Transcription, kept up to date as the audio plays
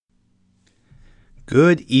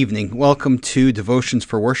Good evening. Welcome to Devotions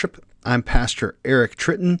for Worship. I'm Pastor Eric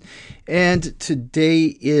Tritton, and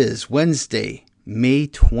today is Wednesday, May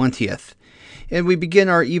 20th. And we begin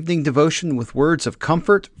our evening devotion with words of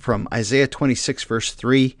comfort from Isaiah 26, verse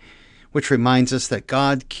 3, which reminds us that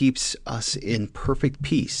God keeps us in perfect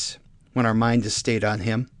peace when our mind is stayed on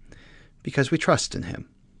Him, because we trust in Him.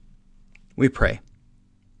 We pray.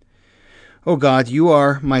 O God, you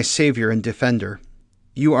are my Savior and Defender.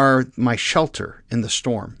 You are my shelter in the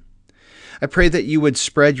storm. I pray that you would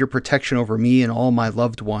spread your protection over me and all my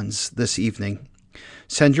loved ones this evening.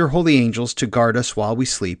 Send your holy angels to guard us while we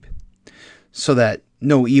sleep, so that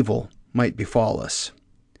no evil might befall us.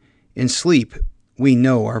 In sleep, we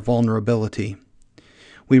know our vulnerability.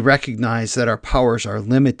 We recognize that our powers are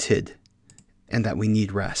limited and that we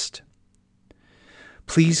need rest.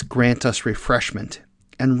 Please grant us refreshment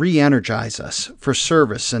and re-energize us for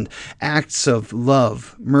service and acts of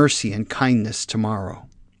love, mercy, and kindness tomorrow.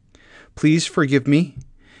 Please forgive me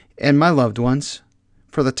and my loved ones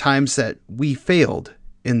for the times that we failed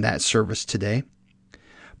in that service today.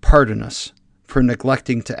 Pardon us for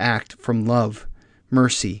neglecting to act from love,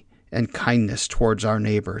 mercy, and kindness towards our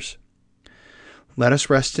neighbors. Let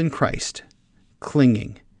us rest in Christ,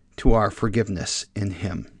 clinging to our forgiveness in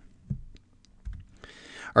Him.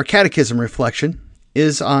 Our catechism reflection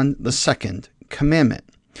is on the second commandment.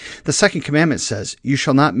 The second commandment says, "You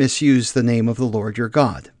shall not misuse the name of the Lord your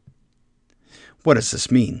God." What does this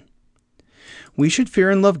mean? We should fear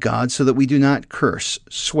and love God so that we do not curse,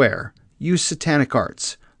 swear, use satanic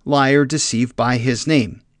arts, lie or deceive by His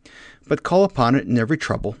name, but call upon it in every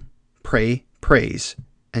trouble, pray, praise,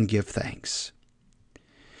 and give thanks.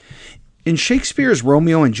 In Shakespeare's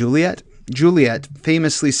Romeo and Juliet, Juliet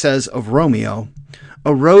famously says of Romeo,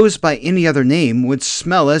 "A rose by any other name would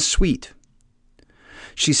smell as sweet."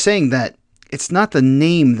 She's saying that it's not the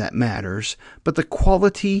name that matters, but the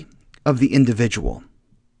quality of the individual.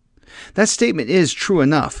 That statement is true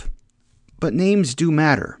enough, but names do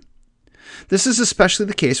matter. This is especially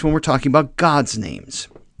the case when we're talking about God's names.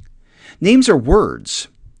 Names are words,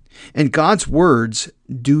 and God's words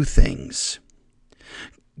do things.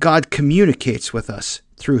 God communicates with us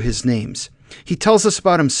through His names. He tells us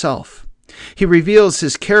about Himself. He reveals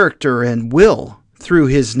His character and will through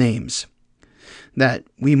His names, that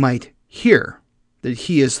we might hear that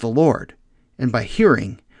He is the Lord, and by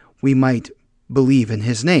hearing, we might believe in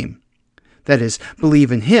His name. That is, believe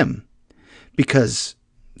in Him, because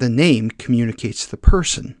the name communicates the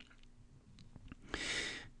person.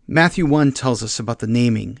 Matthew 1 tells us about the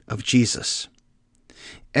naming of Jesus.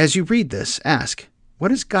 As you read this, ask,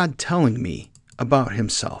 what is God telling me about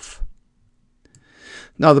Himself?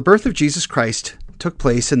 Now, the birth of Jesus Christ took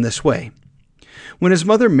place in this way. When His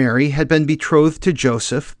mother Mary had been betrothed to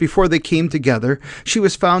Joseph, before they came together, she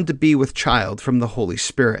was found to be with child from the Holy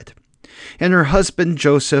Spirit. And her husband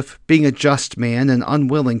Joseph, being a just man and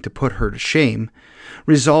unwilling to put her to shame,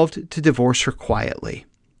 resolved to divorce her quietly.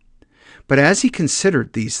 But as he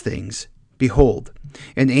considered these things, behold,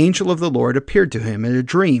 an angel of the Lord appeared to him in a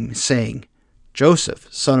dream, saying, "Joseph,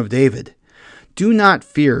 son of David, do not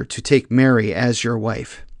fear to take Mary as your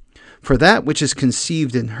wife, for that which is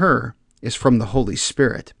conceived in her is from the Holy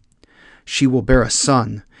Spirit. She will bear a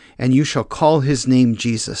son, and you shall call his name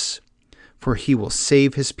Jesus, for he will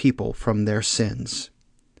save his people from their sins."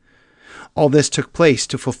 All this took place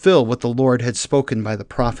to fulfill what the Lord had spoken by the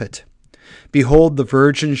prophet. "Behold, the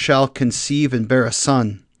virgin shall conceive and bear a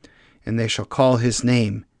son, and they shall call his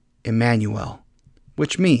name Emmanuel,"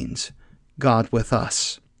 which means God with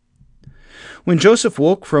us. When Joseph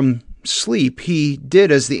woke from sleep, he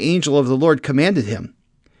did as the angel of the Lord commanded him.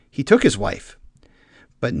 He took his wife,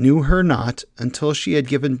 but knew her not until she had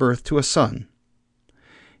given birth to a son,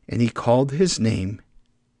 and he called his name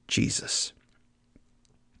Jesus.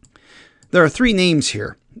 There are three names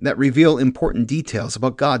here that reveal important details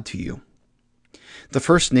about God to you. The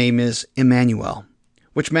first name is Emmanuel,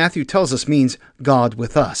 which Matthew tells us means God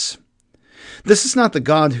with us. This is not the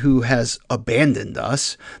God who has abandoned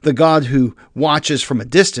us, the God who watches from a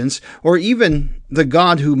distance, or even the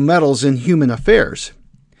God who meddles in human affairs.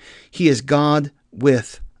 He is God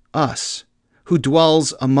with us, who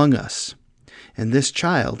dwells among us. And this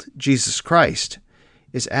child, Jesus Christ,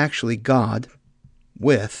 is actually God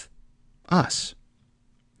with us.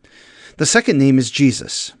 The second name is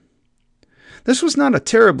Jesus. This was not a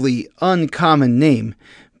terribly uncommon name,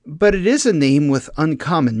 but it is a name with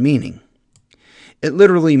uncommon meaning. It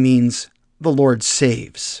literally means the Lord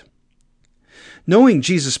saves. Knowing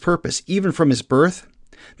Jesus' purpose, even from His birth,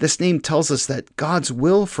 this name tells us that God's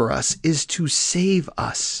will for us is to save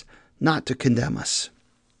us, not to condemn us.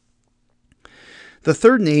 The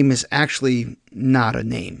third name is actually not a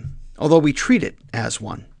name, although we treat it as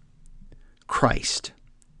one. Christ.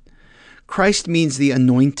 Christ means the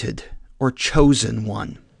anointed or chosen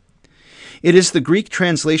one. It is the Greek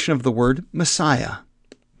translation of the word Messiah.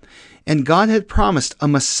 And God had promised a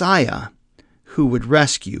Messiah who would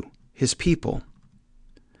rescue his people.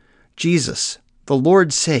 Jesus, the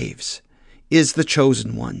Lord saves, is the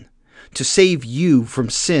chosen one to save you from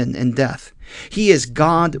sin and death. He is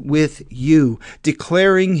God with you,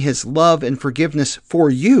 declaring his love and forgiveness for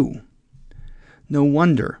you. No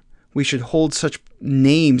wonder we should hold such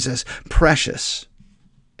names as precious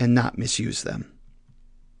and not misuse them.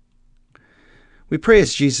 We pray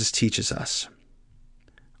as Jesus teaches us.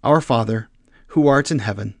 Our Father, who art in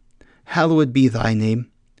heaven, hallowed be thy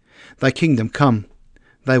name. Thy kingdom come,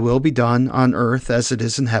 thy will be done on earth as it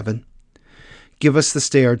is in heaven. Give us this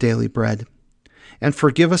day our daily bread, and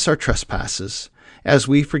forgive us our trespasses, as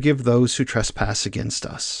we forgive those who trespass against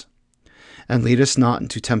us. And lead us not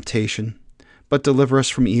into temptation, but deliver us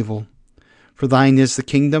from evil. For thine is the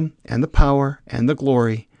kingdom, and the power, and the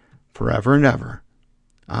glory, forever and ever.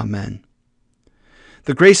 Amen.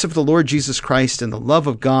 The grace of the Lord Jesus Christ, and the love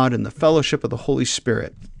of God, and the fellowship of the Holy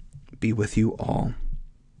Spirit be with you all.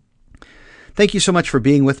 Thank you so much for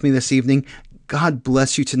being with me this evening. God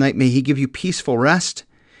bless you tonight. May he give you peaceful rest.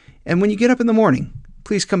 And when you get up in the morning,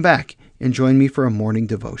 please come back and join me for a morning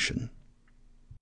devotion.